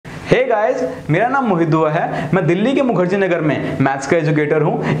Hey guys, मेरा नाम मोहित हुआ है। मैं दिल्ली के मुखर्जी नगर में मैथ्स का एजुकेटर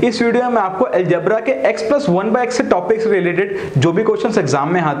हूं। इस वीडियो में आपको अलजेब्रा के x+1/x से टॉपिक से रिलेटेड जो भी क्वेश्चंस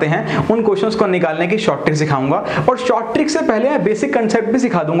एग्जाम में आते हैं उन क्वेश्चंस को निकालने की शॉर्ट ट्रिक सिखाऊंगा और शॉर्ट ट्रिक से पहले मैं बेसिक कंसेप्ट भी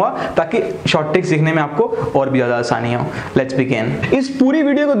सिखा दूंगा ताकि शॉर्ट ट्रिक सीखने में आपको और भी ज्यादा आसानी हो। Let's begin. इस पूरी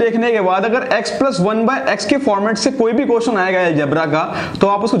वीडियो को देखने के बाद अगर x+1/x के फॉर्मेट से कोई भी क्वेश्चन आएगा अलजेब्रा का तो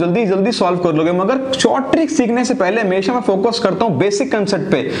आप उसको जल्दी जल्दी सॉल्व कर लोगे, मगर शॉर्ट ट्रिक सीखने से पहले हमेशा मैं फोकस करता हूं बेसिक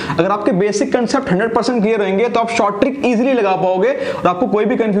कंसेप्ट पे। अगर आपके बेसिक कंसेप्ट 100% क्लियर होंगे तो आप शॉर्ट ट्रिक इजीली लगा पाओगे और आपको कोई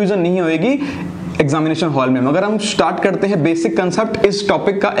भी कंफ्यूजन नहीं होगी एग्जामिनेशन हॉल में। मगर हम स्टार्ट करते हैं बेसिक कंसेप्ट इस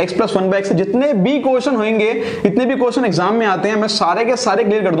टॉपिक का x+1/x से। जितने भी क्वेश्चन होंगे, जितने भी क्वेश्चन एग्जाम में आते हैं, मैं सारे के सारे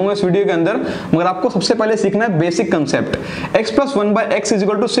क्लियर कर दूंगा इस वीडियो के अंदर। मगर आपको सबसे पहले सीखना है बेसिक कंसेप्ट। x+1/x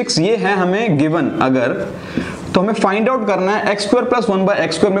 = 6 ये है हमें गिवन। अगर तो हमें फाइंड आउट करना है x² +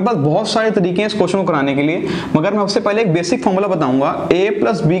 1/x²। मेरे पास बहुत सारे तरीके हैं इस क्वेश्चन को कराने के लिए, मगर मैं सबसे पहले एक बेसिक फॉर्मूला बताऊंगा। a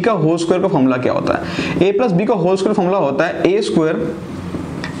 + b का होल स्क्वायर का फॉर्मूला क्या होता है? a + b का होल स्क्वायर फॉर्मूला होता है a²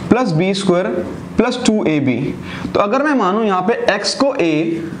 + b² + 2ab। तो अगर मैं मानूं यहाँ पे x को a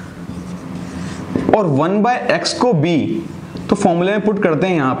और 1/x को b, तो फॉर्मूले में पुट करते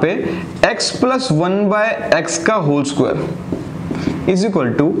हैं यहाँ पे x + 1/x का whole square is equal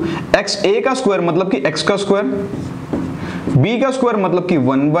to x a का स्क्वायर मतलब कि x का स्क्वायर, b का स्क्वायर मतलब कि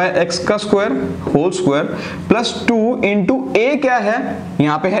 1/x का square whole square plus 2 into a क्या है,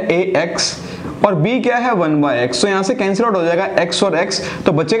 यहाँ पे है ax और b क्या है 1/x। तो यहाँ से कैंसिल आउट हो जाएगा x और x,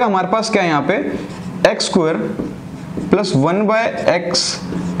 तो बचेगा हमारे पास क्या है यहाँ पे x² + 1/x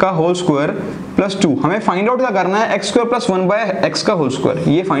का होल स्क्वायर प्लस 2। हमें फाइंड आउट क्या करना है? x² + 1/x का होल स्क्वायर,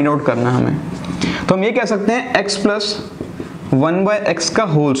 ये फाइंड आउट करना है हमें। तो हम ये कह सकते हैं x + 1/x का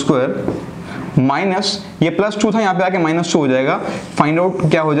होल स्क्वायर माइनस ये +2 था, यहाँ पे आके -2 हो जाएगा। फाइंड आउट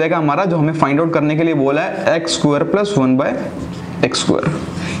क्या हो जाएगा हमारा, जो हमें फाइंड आउट करने के लिए बोला है x² + 1/x²।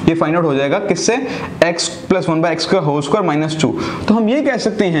 ये फाइंड आउट हो जाएगा किससे? x + 1/x का होल स्क्वायर -2। तो हम ये कह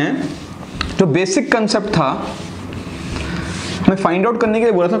सकते हैं जो बेसिक कंसेप्ट था हमें फाइंड आउट करने के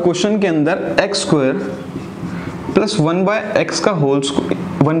लिए बोला था क्वेश्चन के अंदर x² + 1/x का whole square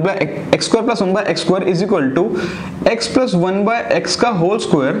x² + 1/x² is equal to x + 1/x का होल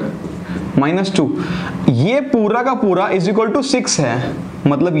स्क्वायर -2। ये पूरा का पूरा इज इक्वल टू 6 है,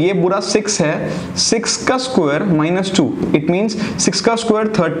 मतलब ये पूरा 6 है। 6 का स्क्वायर -2 इट मींस 6 का स्क्वायर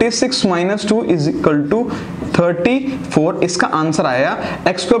 36 - 2 इज इक्वल टू 34। इसका आंसर आया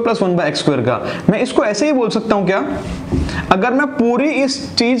x² + 1/x² का। मैं इसको ऐसे ही बोल सकता हूं क्या? अगर मैं पूरी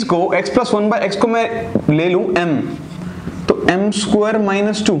इस चीज को x + 1/x को मैं ले लूं m, तो m²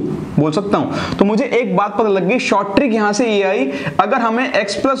 - 2 बोल सकता हूं। तो मुझे एक बात पता लग गई, शॉर्ट ट्रिक यहां से ये आई, अगर हमें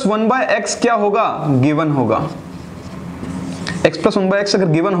x + 1/x क्या होगा? गिवन होगा। x + 1/x अगर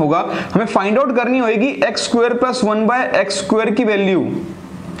गिवन होगा, हमें फाइंड आउट करनी होगी x² + 1/x² की वैल्यू।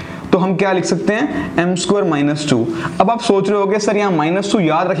 तो हम क्या लिख सकते हैं? m² - 2। अब आप सोच रहे होगे सर यहाँ -2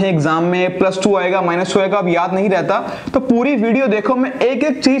 याद रखें एग्जाम में, +2 आएगा -2 आएगा, अब याद नहीं रहता। तो पूरी वीडियो देखो, मैं एक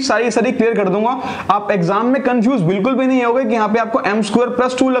एक चीज सारी क्लियर कर दूंगा। आप एग्जाम में कंफ्यूज बिल्कुल भी नहीं होगे कि यहाँ पे आपको m²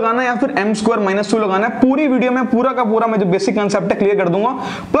 + 2 लगाना है या फिर m² - 2 लगाना है। पूरी वीडियो में पूरा का पूरा मैं जो बेसिक कंसेप्ट है क्लियर कर दूंगा,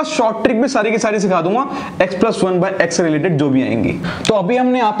 प्लस शॉर्ट ट्रिक भी सारी की सारी सिखा दूंगा x + 1/x से रिलेटेड जो भी आएंगी। तो अभी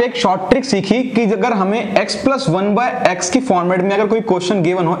हमने यहाँ पे एक शॉर्ट ट्रिक सीखी कि अगर हमें x + 1/x की फॉर्मेट में अगर कोई क्वेश्चन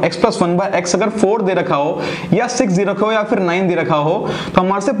गिवन हो, x + 1/x अगर 4 दे रखा हो या 6 दे रखा हो या फिर 9 दे रखा हो, तो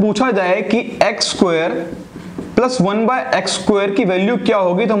हमारे से पूछा जाए कि x² + 1/x² की वैल्यू क्या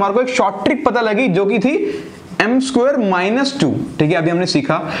होगी। तो हमारे को एक शॉर्ट ट्रिक पता लगी जो कि थी m² - 2। ठीक है, अभी हमने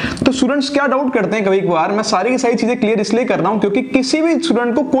सीखा। तो स्टूडेंट्स क्या डाउट करते हैं कभी कभार, मैं सारी की सारी चीजें क्लियर इसलिए कर रहा हूं क्योंकि किसी भी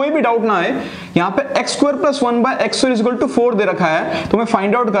स्टूडेंट को कोई भी डाउट ना आए। यहाँ पे x² + 1/x² = 4 दे रखा है, तो हमें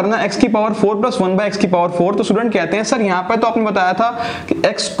फाइंड आउट करना है x⁴ + 1/x⁴। तो स्टूडेंट कहते हैं सर यहाँ पे तो आपने बताया था कि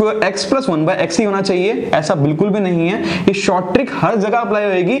x + 1/x ही होना चाहिए। ऐसा बिल्कुल भी नहीं है। ये शॉर्ट ट्रिक हर जगह अप्लाई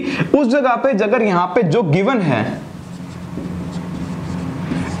होगी। उस जगह पे अगर यहाँ पे जो गिवन है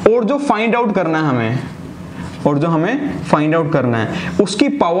और जो फाइंड आउट करना है उसकी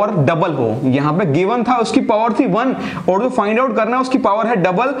पावर डबल हो। यहाँ पे गिवन था उसकी पावर थी 1 और जो फाइंड आउट करना है उसकी पावर है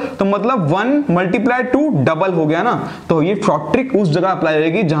डबल, तो मतलब 1 × 2 डबल हो गया ना। तो ये शॉर्ट ट्रिक उस जगह अप्लाई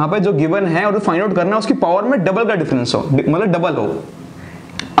होगी जहां पे जो गिवन है और जो फाइंड आउट करना है उसकी पावर में डबल का डिफरेंस हो, मतलब डबल हो।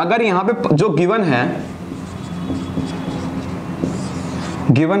 अगर यहाँ पे जो गिवन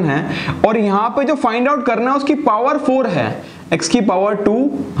है और यहाँ पे जो फाइंड आउट करना है उसकी पावर 4 है, x की पावर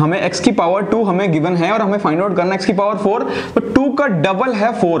 2 हमें गिवन है और हमें फाइंड आउट करना है x की पावर 4, तो 2 का डबल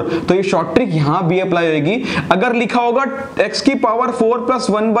है 4, तो ये शॉर्ट ट्रिक यहां भी अप्लाई होगी। अगर लिखा होगा x की पावर 4 प्लस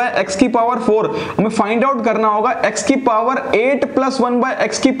 1 बाय x की पावर 4, हमें फाइंड आउट करना होगा x की पावर 8 प्लस 1 बाय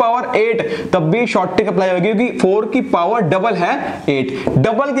x की पावर 8, तब भी शॉर्ट ट्रिक अप्लाई होगी क्योंकि 4 की पावर डबल है 8।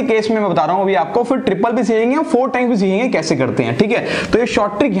 डबल के केस में मैं बता रहा हूं अभी आपको, फिर ट्रिपल भी सीखेंगे और 4 टाइम्स भी सीखेंगे कैसे करते हैं, ठीक है। तो ये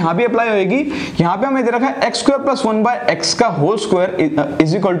शॉर्ट ट्रिक यहां भी अप्लाई होगी। यहां पे हमें दे रखा है x square plus 1 bye x का whole square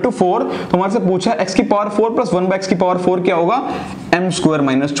is equal to 4, तो हमारे से पूछा x की पावर 4 प्लस 1 बाय x की पावर 4 क्या होगा, m square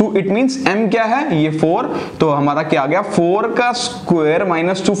minus 2। It means m क्या है, ये 4, तो हमारा क्या आ गया 4 का स्क्वायर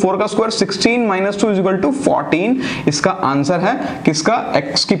माइनस 2, 4 का square 16 minus 2 is equal to 14। इसका आंसर है किसका,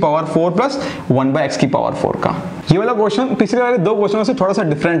 x की पावर 4 प्लस 1 बाय x की पावर 4 का। ये वाला क्वेश्चन पिछले वाले दो क्वेश्चनों से थोड़ा सा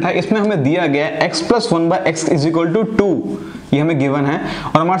डिफरेंट है। इसमें हमें दिया गया है x plus 1 bye x is equal to 2, ये हमें गिवन है,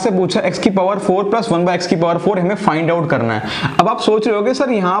 और हमारे से पूछा x की पावर 4 प्लस 1 बाय x की पावर 4 हमें फाइंड आउट करना है। अब आप सोच रहे होगे सर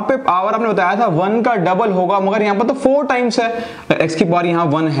यहाँ पे पावर आपने बताया था 1 का डबल होगा, मगर यहाँ पर तो 4 टाइम्स है, x की पावर यहाँ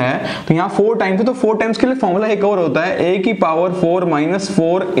 1 है तो यहाँ 4 टाइम्स है, तो 4 टाइम्स के लिए फॉर्मूला एक और होता है a की power 4 minus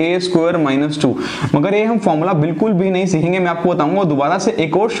 4a square minus 2, मगर ये हम फॉर्मूला बिल्कुल भी नहीं सीखेंगे। मैं आपको बताऊंगा दोबारा से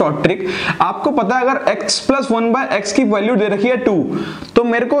एक और शॉर्ट ट्रिक। आपको पता है अगर x प्लस 1 बाय x की वैल्यू दे रखी है 2, तो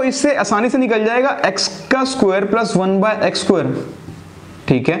मेरे को इससे आसानी से निकल जाएगा x का square plus 1 bye x square,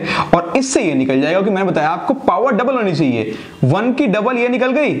 ठीक है। और इससे ये निकल जाएगा कि मैंने बताया आपको पावर डबल होनी चाहिए, 1 की डबल ये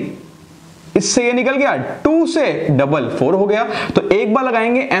निकल गई, इससे ये निकल गया 2 से डबल 4 हो गया। तो एक बार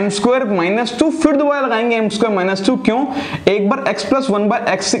लगाएंगे m स्क्वायर माइनस 2, फिर दोबारा लगाएंगे m स्क्वायर माइनस 2, क्यों, एक बार x प्लस 1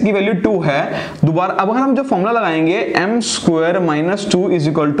 बाय x की वैल्यू 2 है, दोबारा अब अगर हम जो फॉर्मूला लगाएंगे m square minus 2 is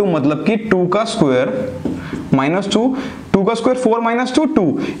equal to मतलब कि 2 का स्क्वायर माइनस 2 का स्क्वायर 4 माइनस 2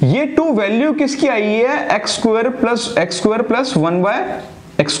 ये 2 वैल्यू किसकी आई है, x square plus 1 bye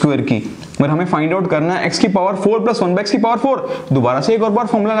x square की, मगर हमें फाइंड आउट करना है x की पावर 4 प्लस 1 बाय x की पावर 4। दोबारा से एक और बार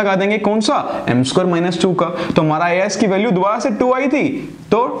फॉर्मूला लगा देंगे, कौन सा, m स्क्वायर माइनस 2 का, तो हमारा as की वैल्यू दोबारा से 2 आई थी,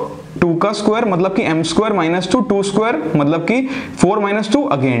 तो 2 का स्क्वायर मतलब कि m स्क्वायर माइनस 2 स्क्वायर मतलब कि 4 माइनस 2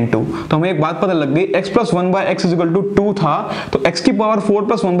 अगेन 2। तो हमें एक बात पता लग गई, x plus 1 bye x is equal to 2 था, तो x की पावर 4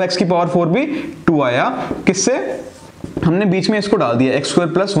 प्लस 1 बाय x की पावर 4 भी 2 आया, किससे, हमने बीच में इसको डाल दिया x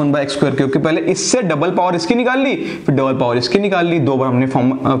square plus 1 bye x square, क्योंकि पहले इससे डबल पावर इसकी निकाल ली, फिर डबल पावर इसकी निकाल ली, दो बार हमने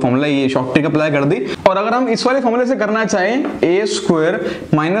फॉर्मूला ये शॉर्ट ट्रिक अप्लाई कर दी। और अगर हम इस वाले फॉर्मूले से करना चाहें a square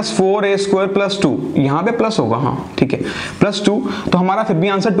minus 4a square plus 2, यहाँ पे प्लस होगा, हाँ ठीक है प्लस 2, तो हमारा फिर भी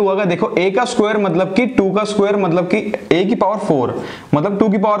आंसर 2 आएगा। देखो a का स्क्वायर मतलब कि 2 का स्क्वायर मतलब कि a की पावर 4 मतलब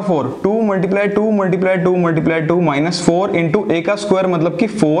 2 की power 4, 2 multiply 2 multiply 2 multiply 2 minus 4 into a का स्क्वायर मतलब कि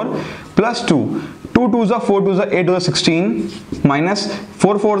 4 प्लस 2, 2 2 जा 4 2 जा 8 2 जा 16 माइनस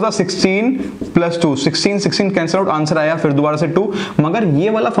 4 4 जा 16 प्लस 2, 16 कैंसिल आउट, आंसर आया फिर दोबारा से 2। मगर ये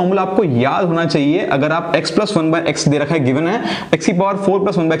वाला फॉर्मूला आपको याद होना चाहिए, अगर आप x प्लस 1 बाय x दे रखा है गिवन है, x की पावर 4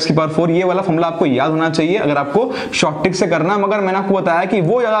 प्लस 1 बाय x की पावर 4, ये वाला फॉर्मूला आपको याद होना चाहिए अगर आपको शॉर्ट ट्रिक से करना। मगर मैंने आपको बताया कि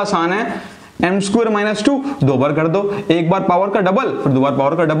वो ज्यादा आसान है, m स्क्वायर माइनस 2 दो बार कर दो, एक बार पावर का डबल फिर दो बार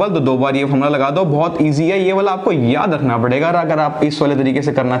पावर का डबल, तो दो बार ये फॉर्मूला लगा दो, बहुत इजी है, ये वाला आपको याद रखना पड़ेगा अगर आप इस वाले तरीके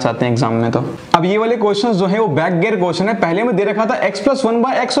से करना चाहते हैं एग्जाम में। तो अब ये वाले क्वेश्चंस जो है वो बैक गेयर क्वेश्चन है, पहले में दे रखा था x प्लस 1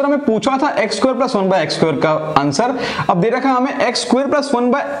 बाय x और हमें पूछा था x square plus 1 bye x square का आंसर, अब दे रखा हमें x square plus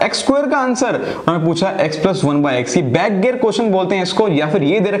 1 bye x square का आंसर, हमें पूछा x प्लस 1 बाय x, ये बैक गेयर क्वेश्चन बोलते हैं इसको, या फिर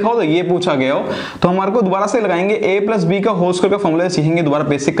ये दे रखा हो तो ये पूछा गया हो, तो हमारे को दोबारा से लगाएंगे a प्लस b का होल स्क्वायर का फॉर्मूला सीखेंगे दोबारा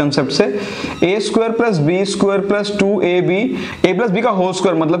बेसिक कंसेप्ट से, a square plus b square plus 2ab, a plus b का होल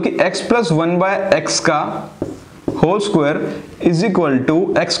स्क्वायर मतलब कि x प्लस 1 बाय x का whole square is equal to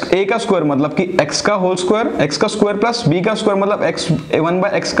x, a का स्क्वायर मतलब कि x का होल स्क्वायर, x का स्क्वायर प्लस b का स्क्वायर मतलब x 1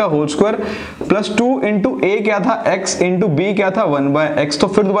 बाय x का whole square plus 2 into a क्या था x इंटू b क्या था 1 बाय x। तो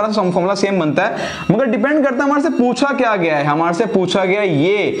फिर दोबारा से फॉर्मूला सेम बनता है, मगर डिपेंड करता है हमारे से पूछा क्या गया है, हमारे से पूछा गया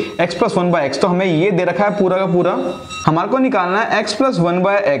ये x प्लस 1 बाय x, तो हमें ये दे रखा है पूरा का पूरा, हमारे को निकालना है x plus 1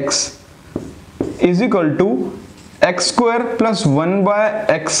 bye x is equal to x square plus 1 bye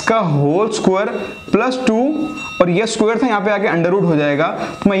x का होल स्क्वायर प्लस 2, और ये स्क्वायर था यहाँ पे आके अंडर रूट हो जाएगा,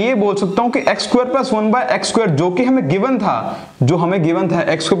 तो मैं ये बोल सकता हूँ कि x square plus 1 bye x square जो कि हमें गिवन था,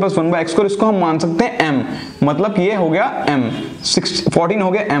 x square plus 1 bye x square, इसको हम मान सकते हैं m, मतलब ये हो गया m, 14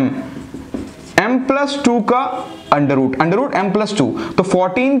 हो गया m प्लस 2 का अंडर रूट m प्लस 2, तो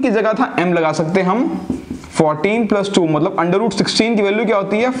 14 की जगह था m लगा सकते हैं हम, 14 + 2 मतलब √16 की वैल्यू क्या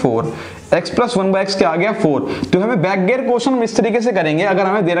होती है 4। x + 1/x क्या आ गया 4। तो हमें बैक गेयर क्वेश्चन हम इस तरीके से करेंगे, अगर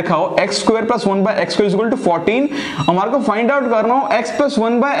हमें दे रखा हो x² + 1/x² = 14, हमारे को फाइंड आउट करना हो x +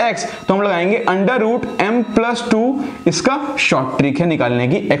 1/x, तो हम लगाएंगे √m + 2, इसका शॉर्ट ट्रिक है निकालने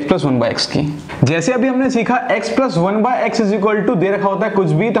की x + 1/x की। जैसे अभी हमने सीखा x + 1/x = दे रखा होता है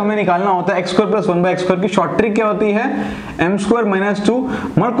कुछ भी, तो हमें निकालना होता है x² + 1/x² की शॉर्ट ट्रिक क्या होती है m² - 2।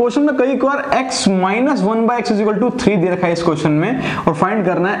 हमारे क्वेश्चन में कई बार x - 1/x = 3 दे रखा है इस क्वेश्चन में, और फाइंड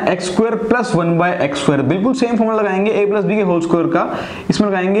करना है x² + 1/x²। बिल्कुल सेम फॉर्मूला लगाएंगे a + b के होल स्क्वायर का, इसमें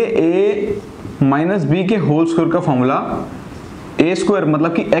लगाएंगे a - b के होल स्क्वायर का फॉर्मूला, a²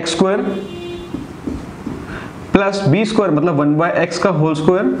 मतलब कि x² प्लस b² मतलब 1/x का whole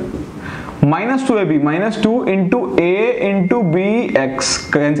square -2ab -2 × a × bx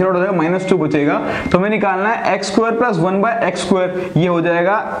cancel out हो जाएगा, -2 बचेगा। तो हमें निकालना है x² + 1/x², ये हो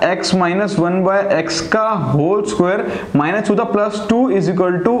जाएगा x - 1/x का होल स्क्वायर -2 +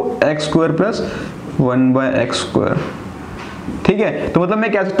 x² + 1/x²। ठीक है, तो मतलब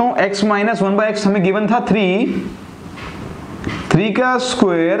मैं कह सकता हूँ x - 1/x हमें गिवन था 3 का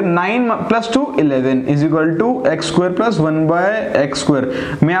स्क्वायर 9 + 2 11 = x² + 1/x²।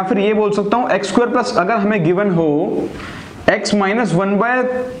 मैं या फिर ये बोल सकता हूँ x² अगर हमें गिवन हो x - 1/x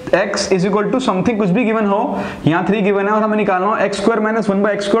 = समथिंग कुछ भी गिवन हो, यहाँ 3 गिवन है और हमें निकालना हो x² -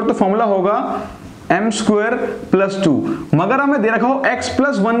 1/x², तो फॉर्मूला होगा m² + 2। मगर हमें दे रखा हो x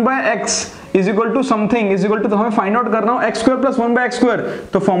 + 1/x = समथिंग तो हमें फाइंड आउट करना हो x² + 1/x²,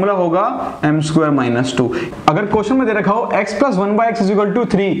 तो फॉर्मूला होगा m² - 2। अगर क्वेश्चन में दे रखा हो x + 1/x =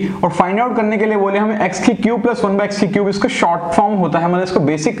 3 और फाइंड आउट करने के लिए बोले हमें x³ + 1/x³, इसका शॉर्ट फॉर्म होता है, मतलब इसको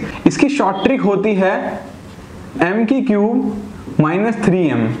बेसिक, इसकी शॉर्ट ट्रिक होती है m³ -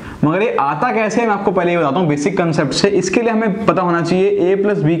 3m। मगर ये आता कैसे है मैं आपको पहले ही बताता हूँ बेसिक कंसेप्ट से। इसके लिए हमें पता होना चाहिए a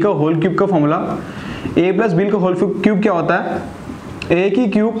 + b का होल क्यूब का फॉर्मूला। a + b का होल क्यूब क्या होता है a³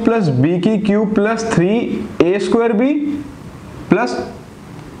 + b³ + 3a² +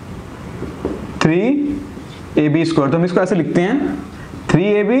 3ab²। तो हम इसको ऐसे लिखते हैं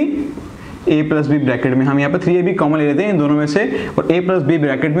 3ab a + b ब्रैकेट में, हम यहाँ पे 3ab कॉमन ले लेते हैं इन दोनों में से, और a + b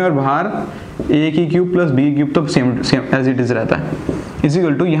ब्रैकेट में, और बाहर a³ + b³ तो सेम एज इट इज रहता है,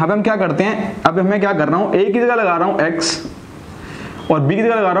 = यहाँ पे हम क्या करते हैं, अब हमें क्या कर रहा हूँ, a की जगह लगा रहा हूँ x और b की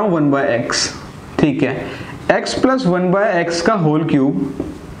जगह लगा रहा हूँ 1/x। ठीक है, x + 1/x का होल क्यूब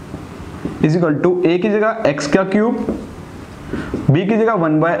 = a की जगह x का क्यूब, b की जगह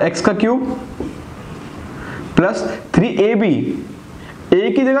 1/x का क्यूब प्लस 3ab,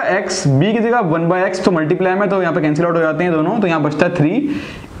 a की जगह x, b की जगह 1/x, तो मल्टीप्लाई में तो यहाँ पे कैंसिल आउट हो जाते हैं दोनों, तो यहाँ बचता है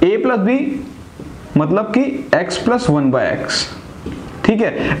 3a + b मतलब कि x + 1/x। ठीक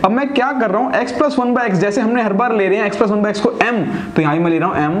है, अब मैं क्या कर रहा हूँ x + 1/x, जैसे हमने हर बार ले रहे हैं x + 1/x को m, तो यहाँ भी मैं ले रहा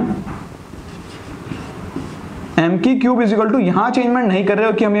हूँ m³ यहाँ चेंजमेंट नहीं कर रहे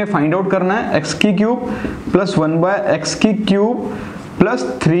हो कि हमें फाइंड आउट करना है x³ + 1/x³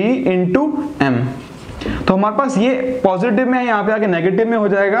 + 3 × m। तो हमारे पास ये पॉजिटिव में है, यहाँ पे आके नेगेटिव में हो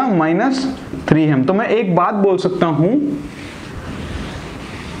जाएगा -3m। तो मैं एक बात बोल सकता हूं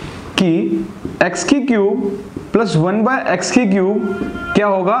कि x³ + 1/x³ क्या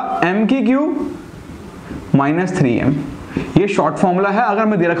होगा m³ - 3m। ये शॉर्ट फॉर्मूला है। अगर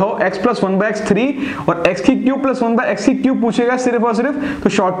मैं दे रखा हो x + 1/x³ और x³ + 1/x³ पूछेगा सिर्फ और सिर्फ, तो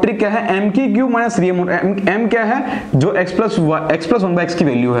शॉर्ट ट्रिक क्या है m³ - 3m, और m क्या है जो x + 1/x की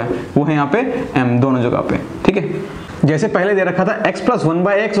वैल्यू है वो है यहाँ पे m दोनों जगह पे। ठीक है, जैसे पहले दे रखा था x +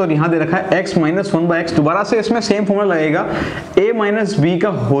 1/x और यहाँ दे रखा है x - 1/x, दोबारा से इसमें सेम फॉर्मूला लगेगा a - b का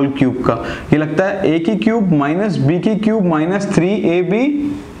होल क्यूब का। ये लगता है a³ - b³ - 3ab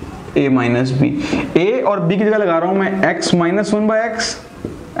a - b। a और b की जगह लगा रहा हूं मैं x - 1/x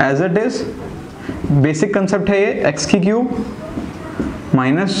as it is, basic concept है ये, x³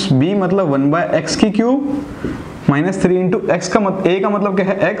 - b मतलब 1/x³ -3 × x का a का मतलब क्या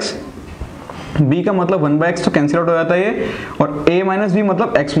है x, b का मतलब 1/x, तो कैंसिल आउट हो जाता है ये, और a - b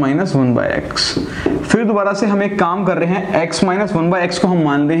मतलब x - 1/x। फिर दोबारा से हम एक काम कर रहे हैं, x - 1/x को हम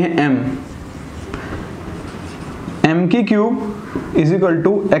मान रहे हैं m, m³ =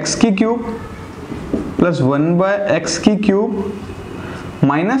 x³ + 1/x³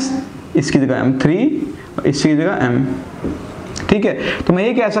 minus इसकी जगह m 3 और इसकी जगह m। ठीक है, तो मैं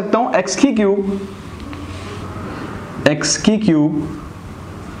ये कह सकता हूं x³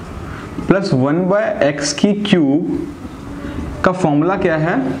 + 1/x³ का फॉर्मूला क्या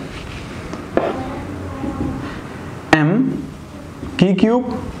है m³,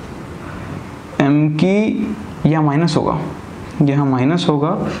 यहाँ माइनस होगा, यहाँ माइनस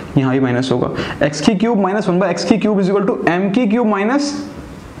होगा, यहाँ भी माइनस होगा, x³ - 1/x³ = m³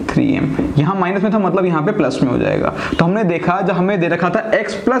 - 3m। यहाँ माइनस में था मतलब यहाँ पे प्लस में हो जाएगा। तो हमने देखा जब हमें दे रखा था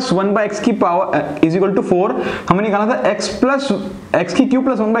x प्लस 1/x की पावर इज इक्वल टू 4, हमें निकालना था x प्लस x की क्यूब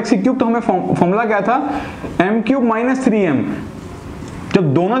प्लस 1/x की क्यूब, तो हमें फॉर्मूला क्या था m क्यूब माइनस 3m।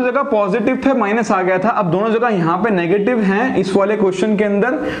 जब दोनों जगह पॉजिटिव थे माइनस आ गया था, अब दोनों जगह यहाँ पे नेगेटिव हैं इस वाले क्वेश्चन के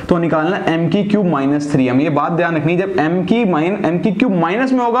अंदर, तो निकालना m की क्यूब माइनस 3m। ये बात ध्यान रखनी, जब m की क्यूब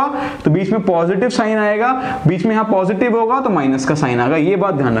माइनस में होगा तो बीच में पॉजिटिव साइन आएगा, बीच में यहाँ पॉजिटिव होगा तो माइनस का साइन आएगा। ये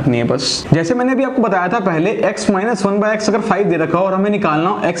बात ध्यान रखनी है बस। जैसे मैंने अभी आपको बताया था पहले, x माइनस 1/x अगर 5 दे रखा हो और हमें निकालना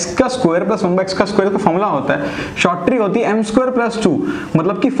हो x का स्क्वायर प्लस 1/x का स्क्वायर, का फॉर्मूला होता है शॉर्ट ट्रिक होती है m स्क्वायर प्लस 2,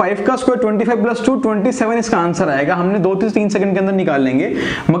 मतलब कि 5 का स्क्वायर 25 प्लस 2 27 इसका आंसर आएगा। हमने 2-3 सेकंड के अंदर निकाल लेंगे।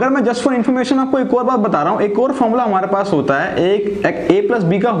 मगर मैं जस्ट फॉर इन्फॉर्मेशन आपको एक और बात बता रहा हूं, एक और फॉर्मूला हमारे पास होता है, एक a प्लस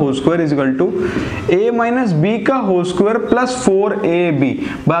बी का whole square is equal to a minus B का होल स्क्वायर प्लस 4ab।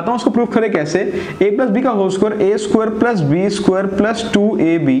 बताता हूं उसको प्रूफ करें कैसे। a प्लस बी का whole square a square plus b square plus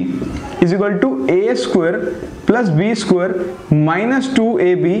 2ab is equal to a square plus B square minus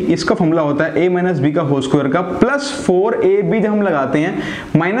 2ab। इसका formula होता है a माइनस बी का होल स्क्वायर का प्लस 4ab। जब हम लगाते हैं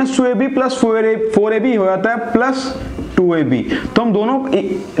माइनस 2ab प्लस 4ab हो जाता है प्लस 2ab। तो हम दोनों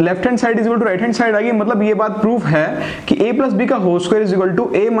left hand side is equal to right hand side आ गई। मतलब ये बात प्रूफ है कि a प्लस बी का whole square is equal to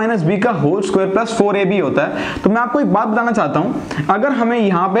a minus B का होल स्क्वायर प्लस 4ab होता है। तो मैं आपको एक बात बताना चाहता हूं, अगर हमें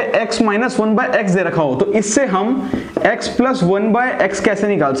यहाँ पे x माइनस 1/x दे रखा हो तो इससे हम x प्लस 1/x कैसे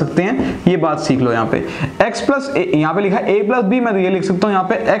निकाल सकते हैं, ये बात सीख लो। यहाँ पे x प्लस यहाँ पे लिखा है a प्लस बी, मैं तो ये लिख सकता हूँ यहाँ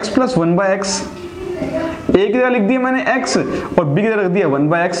पे x प्लस 1/x, a की जगह लिख दिया मैंने x और b की जगह रख दिया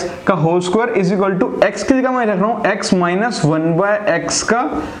 1/x का whole square is equal to x की जगह मैं रख रहा हूँ x माइनस 1/x का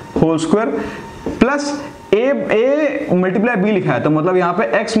whole square plus a multiply b लिखा है, तो मतलब यहाँ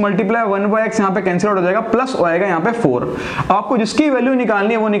पे x मल्टीप्लाई 1/x यहाँ पे कैंसिल आउट हो जाएगा, प्लस आएगा यहाँ पे 4। आपको जिसकी वैल्यू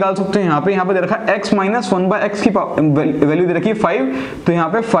निकालनी है वो निकाल सकते हैं। यहाँ पे दे रखा है x माइनस 1/x की वैल्यू दे रखी है 5, तो यहाँ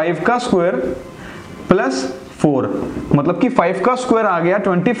पे 5 का स्क्वायर प्लस 4, मतलब कि 5 का स्क्वायर आ गया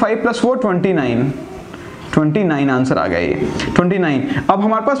 25 प्लस 4 29 आंसर आ गया ये 29। अब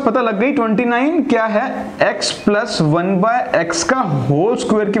हमारे पास पता लग गई 29 क्या है, x प्लस 1/x का होल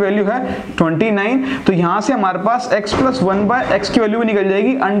स्क्वायर की वैल्यू है 29। तो यहां से हमारे पास x प्लस 1/x की वैल्यू भी निकल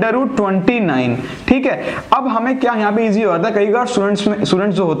जाएगी अंडर रूट 29। ठीक है, अब हमें क्या यहाँ पे इजी हो जाता है, कई बार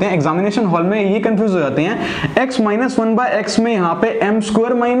स्टूडेंट्स जो होते हैं एग्जामिनेशन हॉल में ये कंफ्यूज हो जाते हैं, x माइनस 1/x में यहाँ पे m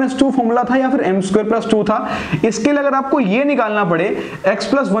स्क्वायर माइनस 2 फॉर्मूला था या फिर m स्क्वायर प्लस 2 था। इसके लिए अगर आपको ये निकालना पड़े x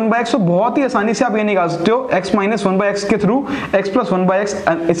प्लस 1/x, तो बहुत ही आसानी से आप ये निकाल सकते हो x माइनस 1/x के थ्रू x प्लस 1/x।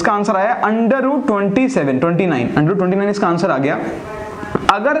 इसका आंसर आया अंडर रूट 29, अंडर रूट 29 इसका आंसर आ गया।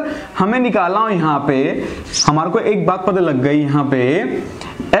 अगर हमें निकालना हो यहाँ पे, हमारे को एक बात पता लग गई, यहाँ पे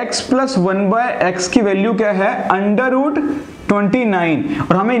x प्लस 1/x की वैल्यू क्या है अंडर रूट 29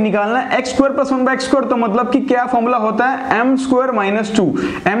 और हमें निकालना है x square plus 1/x square. तो मतलब कि क्या फॉर्मूला होता है m square minus 2,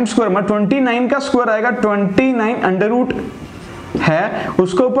 m square मतलब 29 का स्क्वायर आएगा 29 अंडर रूट है,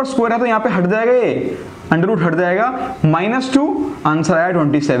 उसके ऊपर स्क्वायर है तो यहाँ पे हट जाएगा, ये अंडर रूट हट जाएगा, -2 आंसर आया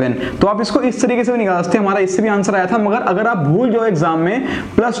 27। तो आप इसको इस तरीके से भी निकाल सकते हैं, हमारा इससे भी आंसर आया था। मगर अगर आप भूल जाओ एग्जाम में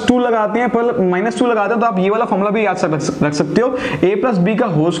 +2 लगाते हैं -2 लगाते हैं, तो आप ये वाला फॉर्मूला भी याद रख सकते हो, a प्लस बी का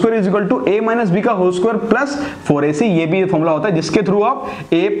whole square is equal to a minus B का होल स्क्वायर प्लस 4ac। ये भी फॉर्मूला होता है जिसके थ्रू आप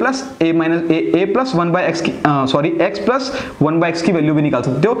a प्लस 1/x की x प्लस 1/x की वैल्यू भी निकाल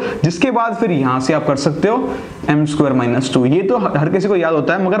सकते हो, जिसके बाद फिर यहां से आप कर सकते हो m स्क्वायर माइनस 2। ये तो हर किसी को याद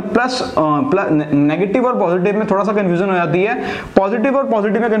होता है, मगर प्लस नेगेटिव और पॉजिटिव में थोड़ा सा कंफ्यूजन हो जाती है। पॉजिटिव और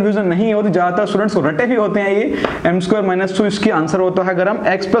पॉजिटिव में कंफ्यूजन नहीं होती, ज्यादातर स्टूडेंट्स को रटे भी होते हैं ये m स्क्वायर माइनस 2। इसकी आंसर होता है अगर हम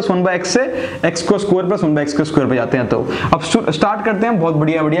x प्लस 1/x से x को स्क्वायर प्लस 1/x के स्क्वायर पे जाते हैं। तो अब स्टार्ट करते हैं बहुत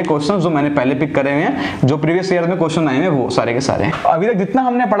बढ़िया क्वेश्चन जो मैंने पहले पिक करे हुए हैं, जो प्रीवियस ईयर में क्वेश्चन आए हैं वो सारे के सारे। अभी तक जितना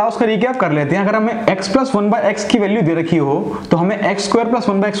हमने पढ़ा उसका रिकैप कर लेते हैं। अगर हमें x प्लस 1/x की वैल्यू दे रखी हो तो हमें x square plus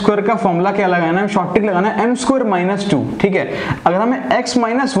 1/x square का फॉर्मूला क्या लगाना है, शॉर्ट ट्रिक लगाना है m स्क्वायर माइनस 2। ठीक है, अगर हमें x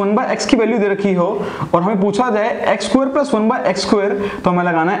माइनस 1/x की वैल्यू दे रखी हो और हमें पूछा जाए x square plus 1/x square, तो हमें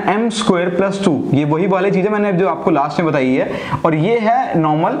लगाना है m स्क्वायर प्लस 2। ये वही वाली चीजें मैंने जो आपको लास्ट में बताई है। और ये है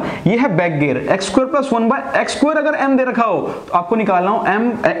नॉर्मल, ये है back gear. x square plus 1/x square अगर m दे रखा हो तो आपको निकालना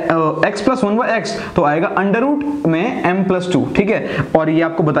हो x प्लस 1/x, तो आएगा अंडर रूट में m प्लस 2। ठीक है, और ये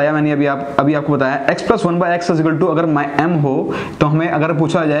आपको बताया मैंने अभी आपको बताया x plus 1/x equal to अगर m हो तो हमें अगर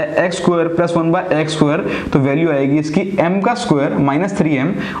पूछा जाए x square plus 1/x square तो वैल्यू आएगी इसकी m का स्क्वायर माइनस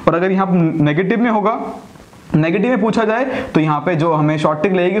 3m। और अगर यहाँ नेगेटिव में होगा, नेगेटिव में पूछा जाए तो यहाँ पे जो हमें शॉर्ट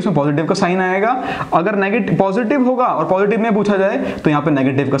ट्रिक लगेगी उसमें पॉजिटिव का साइन आएगा। अगर नेगेटिव पॉजिटिव होगा और पॉजिटिव में पूछा जाए तो यहाँ पे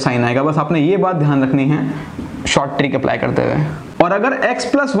नेगेटिव का साइन आएगा। बस आपने ये बात ध्यान रखनी है शॉर्ट ट्रिक अप्लाई करते हुए। और और अगर x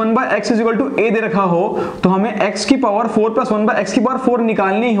plus 1/x is equal to a दे रखा हो तो हमें x की पावर 4 प्लस 1/x की पावर 4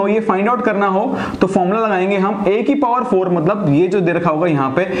 निकालनी हो, ये फाइंड आउट करना हो, तो फॉर्मूला लगाएंगे हम a की पावर 4, मतलब ये जो दे रखा होगा यहाँ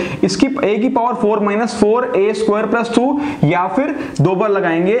पे, इसकी a की power 4 minus 4a square plus 2, या फिर दो बार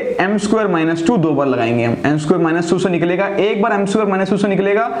लगाएंगे m स्क्वायर माइनस 2, दो बार लगाएंगे हम, m स्क्वायर माइनस 2 से निकलेगा, एक बार m स्क्वायर माइनस 2 से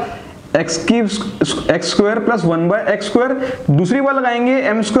निकलेगा x square plus 1/x square, दूसरी बार लगाएंगे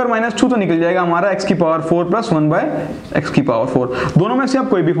m स्क्वायर माइनस 2 तो निकल जाएगा हमारा x की पावर 4 प्लस 1/x की पावर 4। दोनों में से आप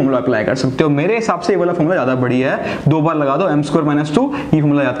कोई भी फॉर्मूला अप्लाई कर सकते हो, मेरे हिसाब से ये वाला फॉर्मूला ज्यादा बढ़िया है, दो बार लगा दो m स्क्वायर माइनस 2, ये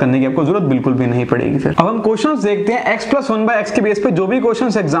फॉर्मूला याद करने की आपको जरूरत बिल्कुल भी नहीं पड़ेगी। फिर अब हम क्वेश्चंस देखते हैं, x प्लस 1/x के बेस पे जो भी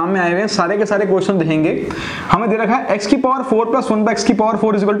क्वेश्चंस एग्जाम में आए हुए हैं सारे के सारे क्वेश्चन देखेंगे। हमें दे रखा है x की पावर 4 प्लस 1/x की power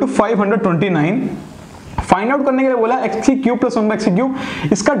 4 is equal to 529। Find out करने के लिए बोला x की क्यूब प्लस 1/x की क्यूब।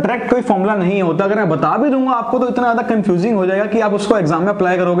 इसका डायरेक्ट कोई फॉर्मूला नहीं होता, अगर मैं बता भी दूंगा आपको तो इतना ज्यादा कंफ्यूजिंग हो जाएगा कि आप उसको एग्जाम में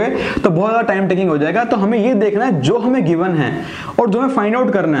अप्लाई करोगे तो बहुत ज्यादा टाइम टेकिंग हो जाएगा। तो हमें ये देखना है जो हमें गिवन है और जो हमें फाइंड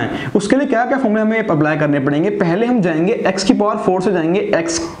आउट करना है उसके लिए क्या क्या फॉर्मूले हमें अप्लाई करने पड़ेंगे। पहले हम जाएंगे x की पावर 4 से जाएंगे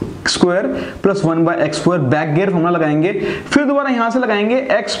x square plus 1/x square, back gear formula लगाएंगे, फिर दोबारा यहां से लगाएंगे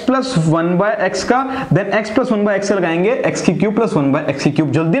x प्लस 1/x का, देन x प्लस 1/x से लगाएंगे x की क्यूब प्लस 1/x की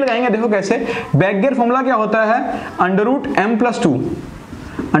क्यूब। जल्दी लगाएंगे, देखो कैसे। बैक गियर फॉर्मूला क्या होता है, under root m plus 2,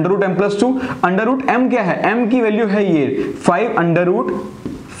 under root m plus 2, under root m क्या है, m की वैल्यू है ये 5, अंडर रूट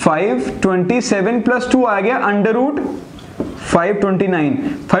 527 प्लस 2 आ गया अंडर रूट 529।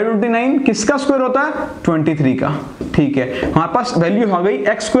 529 किसका स्क्वायर होता है, 23 का। ठीक है, हमारे पास वैल्यू हो गई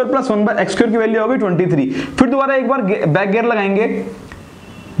x square plus 1/x square की वैल्यू हो गई 23। फिर दोबारा एक बार बैक गियर लगाएंगे,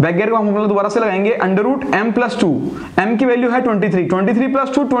 बैक गियर का फॉर्मूला दोबारा से लगाएंगे, under root m plus 2, m की वैल्यू है 23, 23 प्लस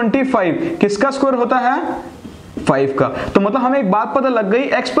 2 25, किसका स्क्वायर होता है 5 का। तो मतलब हमें एक बात पता लग गई,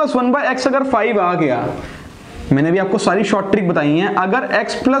 x प्लस 1/x अगर 5 आ गया, मैंने भी आपको सारी शॉर्ट ट्रिक बताई है, अगर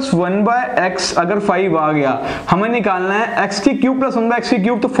x प्लस 1/x अगर 5 आ गया, हमें निकालना है x की क्यूब प्लस 1/x की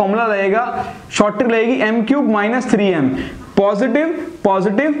क्यूब। तो फॉर्मूला रहेगा, शॉर्ट ट्रिक रहेगी m cube minus 3m, positive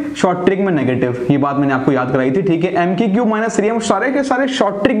positive, short trick में नेगेटिव, ये बात मैंने आपको याद कराई थी। ठीक है, m की क्यूब माइनस 3m, सारे के सारे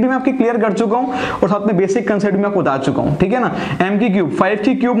शॉर्ट ट्रिक भी मैं आपकी क्लियर कर चुका हूं और साथ में बेसिक कंसेप्ट भी मैं आपको बता चुका हूं। ठीक है ना, m की क्यूब 5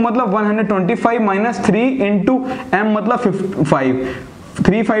 की क्यूब मतलब 125 माइनस 3 इंटू m मतलब 5,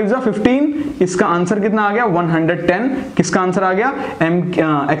 3 5 जा 15, इसका आंसर कितना आ गया 110। किसका आंसर आ गया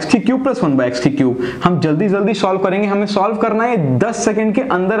x की क्यूब प्लस 1/x की क्यूब। हम जल्दी जल्दी सॉल्व करेंगे, हमें सॉल्व करना है 10 सेकंड के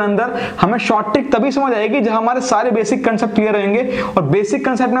अंदर अंदर। हमें शॉर्ट ट्रिक तभी समझ आएगी जब हमारे सारे बेसिक कंसेप्ट क्लियर रहेंगे, और बेसिक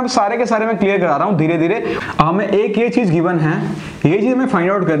कंसेप्ट में सारे के सारे मैं क्लियर करा रहा हूं धीरे धीरे। हमें एक ये चीज गिवन है, ये चीज हमें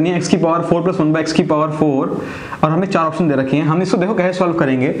फाइंड आउट करनी है, x की पावर 4 प्लस 1/x की पावर 4, और हमें चार ऑप्शन दे रखे हैं। हम इसको देखो कैसे सॉल्व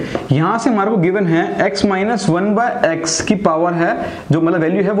करेंगे। यहां से हमारे को गिवन है x माइनस 1/x की पावर है, जो मतलब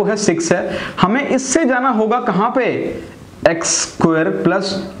वैल्यू है वो है 6 है। हमें इससे जाना होगा कहां पे, x square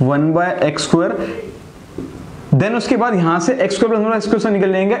plus 1/x square, then उसके बाद यहां से x square plus 1/x square से निकल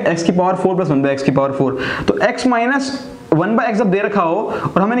लेंगे x की पावर 4 प्लस 1/x की पावर 4। तो x माइनस 1/x जब दे रखा हो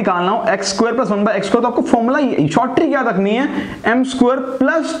और हमें निकालना हो x square plus 1/x square, तो आपको फॉर्मूला शॉर्ट ट्रिक याद रखनी है, m स्क्वायर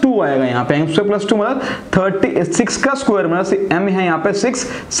प्लस 2 आएगा यहाँ पे, m स्क्वायर प्लस 2 मतलब 36 का स्क्वायर, मतलब m है यहाँ पे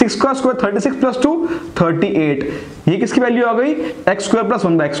 6 का स्क्वायर 36 प्लस 2 38। ये किसकी वैल्यू आ गई, x square plus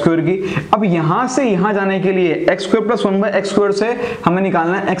 1/x square की। अब यहां से यहां जाने के लिए x square plus 1/x square से हमें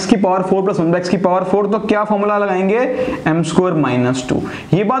निकालना है x की पावर 4 प्लस 1/x की पावर 4, तो क्या फॉर्मूला लगाएंगे, m स्क्वायर माइनस 2।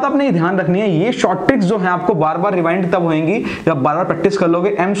 ये बात आपने ध्यान रखनी है, ये शॉर्ट ट्रिक्स जो है आपको बार बार रिवाइंड तब होंगी जब बार बार प्रैक्टिस कर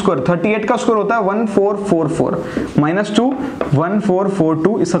लोगे। m स्क्वायर 38 का स्क्वायर होता है 1444 माइनस 2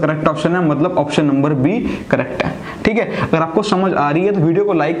 1442, इसका करेक्ट ऑप्शन है, मतलब ऑप्शन नंबर बी करेक्ट है। ठीक है, अगर आपको समझ आ रही है तो वीडियो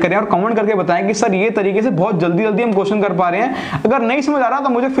को लाइक करें और कमेंट करके बताएं कि सर ये तरीके से बहुत जल्दी जल्दी हम क्वेश्चन कर पा रहे हैं। अगर नहीं समझ आ रहा तो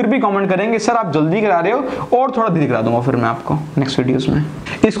मुझे फिर भी कमेंट करेंगे सर आप जल्दी करा रहे हो, और थोड़ा धीरे करा दूंगा फिर मैं आपको नेक्स्ट वीडियोस में।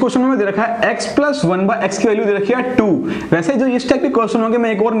 इस क्वेश्चन में दे रखा है x प्लस 1/x की वैल्यू दे रखी है 2। वैसे जो इस टाइप के क्वेश्चन होंगे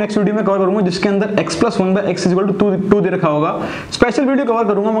मैं एक और नेक्स्ट वीडियो में कवर करूंगा जिसके अंदर x plus 1/x is equal to 2 दे रखा होगा, स्पेशल वीडियो कवर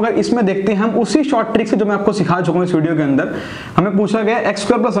करूंगा। मगर इसमें देखते हैं हम उसी शॉर्ट ट्रिक से जो मैं आपको सिखा चुका हूं इस वीडियो के अंदर। हमें पूछा गया x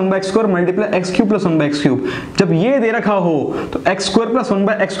square plus 1/x square multiply x cube plus 1/x cube. जब ये दे रखा हो तो x square plus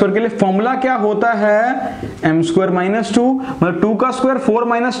 1/x square के लिए फॉर्मूला क्या होता है, m स्क्वायर माइनस 2, मतलब 2 का स्क्वायर 4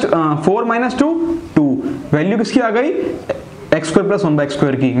 माइनस 2 2। वैल्यू किसकी आ गई, x square plus 1/x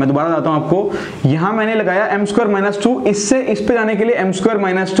square की। मैं दोबारा बताता हूं आपको, यहां मैंने लगाया m स्क्वायर माइनस 2, इससे इस पे जाने के लिए m स्क्वायर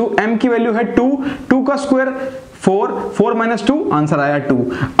माइनस 2, m की वैल्यू है 2, 2 का स्क्वायर 4 माइनस 2 आंसर आया 2।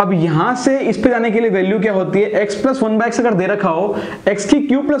 अब यहां से इस पे जाने के लिए वैल्यू क्या होती है, x प्लस 1/x अगर दे रखा हो, x की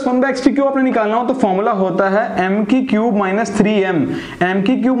क्यूब प्लस 1/x की क्यूब आपने निकालना हो तो फॉर्मूला होता है m की क्यूब माइनस 3m। m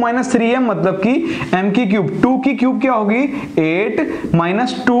की क्यूब माइनस 3m मतलब कि m की क्यूब, 2 की क्यूब क्या होगी 8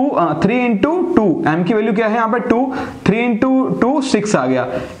 माइनस 2 3 इंटू 2, m की वैल्यू क्या है यहाँ पे 2, 3 इंटू 2 6 आ गया,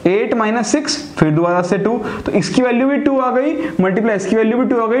 8 माइनस 6 फिर दोबारा से 2, तो इसकी वैल्यू भी 2 आ गई, मल्टीप्लाई इसकी वैल्यू भी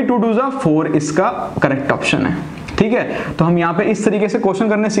 2 आ गई, 2 2 जा 4 इसका करेक्ट ऑप्शन है। ठीक है, तो हम यहाँ पे इस तरीके से क्वेश्चन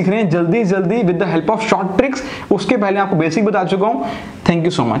करने सीख रहे हैं जल्दी जल्दी with the help of short tricks. उसके पहले आपको बेसिक बता चुका हूं। Thank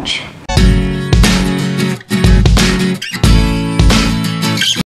you so much.